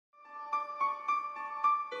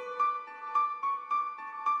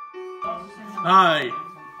Hi,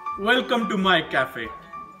 welcome to my cafe,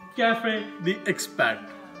 Cafe the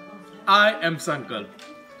Ex-Pact. I am Sankalp,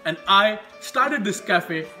 and I started this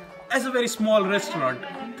cafe as a very small restaurant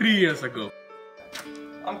 3 years ago.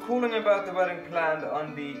 I'm calling about the wedding planned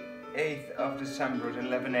on the 8th of December at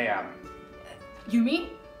 11 a.m. You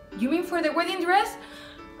mean for the wedding dress?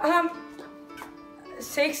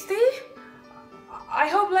 60? I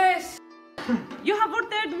hope less. You have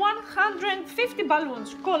ordered 150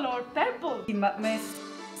 balloons, color purple.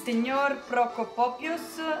 Signor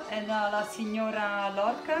Procopopius and la Signora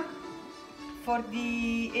Lorca for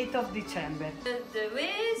the 8th of December. The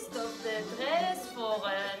waist of the dress for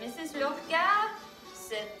Mrs. Lorca,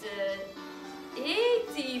 set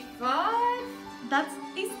 85. That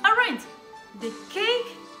is arranged. The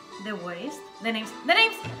cake, the waist, the names.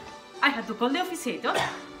 I had to call the officiator.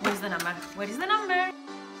 Where's the number? Where is the number?